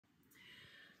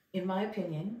In my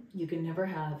opinion, you can never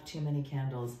have too many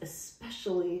candles,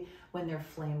 especially when they're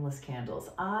flameless candles.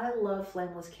 I love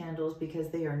flameless candles because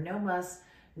they are no muss,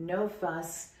 no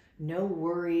fuss, no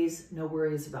worries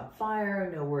about fire,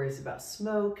 no worries about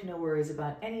smoke, no worries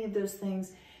about any of those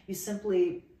things. You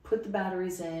simply put the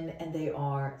batteries in and they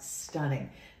are stunning.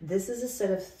 This is a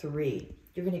set of 3.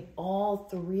 You're getting all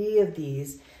 3 of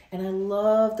these. And I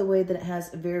love the way that it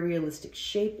has a very realistic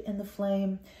shape in the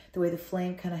flame, the way the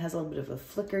flame kind of has a little bit of a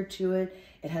flicker to it.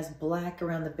 It has black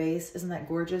around the base. Isn't that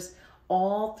gorgeous?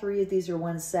 All 3 of these are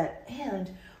one set.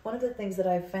 And one of the things that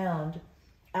I've found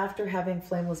after having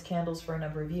flameless candles for a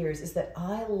number of years is that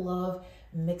I love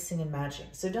mixing and matching.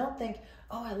 So don't think,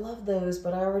 oh, I love those,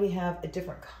 but I already have a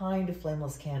different kind of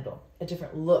flameless candle, a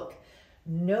different look.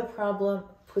 No problem,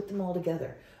 put them all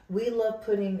together. We love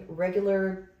putting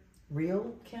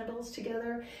real candles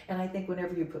together, and I think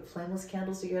whenever you put flameless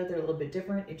candles together, they're a little bit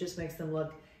different. It just makes them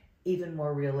look even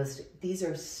more realistic. These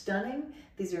are stunning.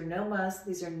 These are no muss,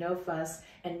 these are no fuss,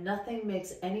 and nothing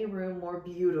makes any room more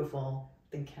beautiful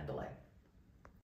than candlelight.